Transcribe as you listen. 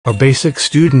A basic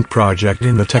student project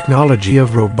in the technology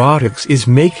of robotics is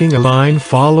making a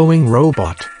line-following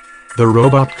robot. The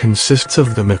robot consists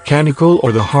of the mechanical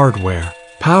or the hardware,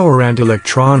 power and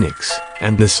electronics,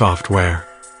 and the software.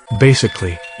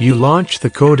 Basically, you launch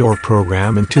the code or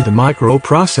program into the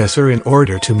microprocessor in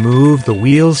order to move the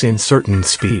wheels in certain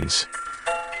speeds.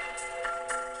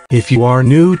 If you are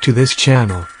new to this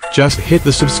channel, just hit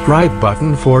the subscribe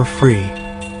button for free.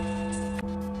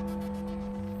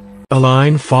 A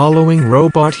line-following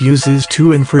robot uses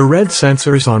two infrared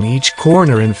sensors on each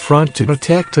corner in front to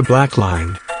detect a black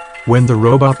line. When the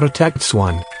robot detects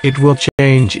one, it will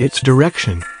change its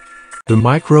direction. The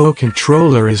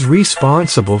microcontroller is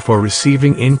responsible for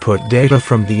receiving input data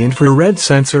from the infrared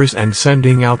sensors and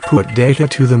sending output data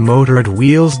to the motored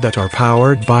wheels that are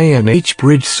powered by an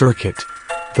H-bridge circuit.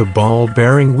 The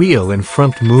ball-bearing wheel in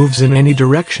front moves in any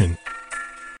direction.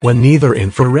 When neither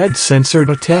infrared sensor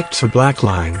detects a black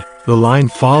line, the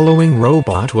line-following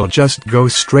robot will just go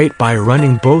straight by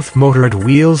running both motored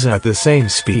wheels at the same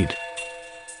speed.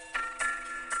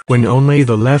 When only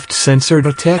the left sensor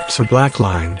detects a black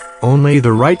line, only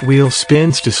the right wheel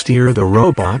spins to steer the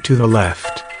robot to the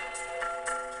left.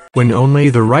 When only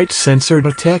the right sensor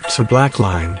detects a black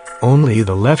line, only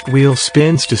the left wheel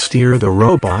spins to steer the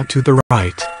robot to the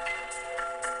right.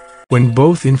 When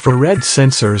both infrared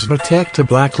sensors detect a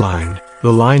black line,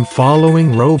 the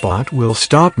line-following robot will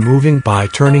stop moving by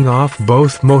turning off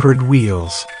both motored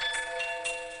wheels.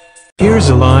 Here's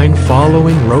a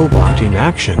line-following robot in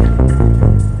action.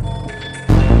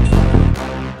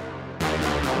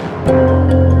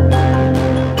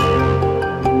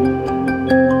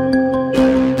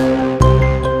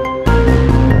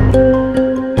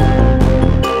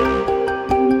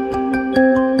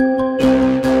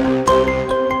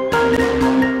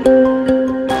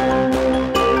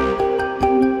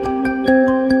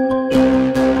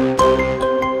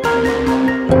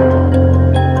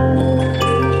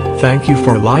 Thank you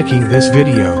for liking this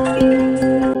video.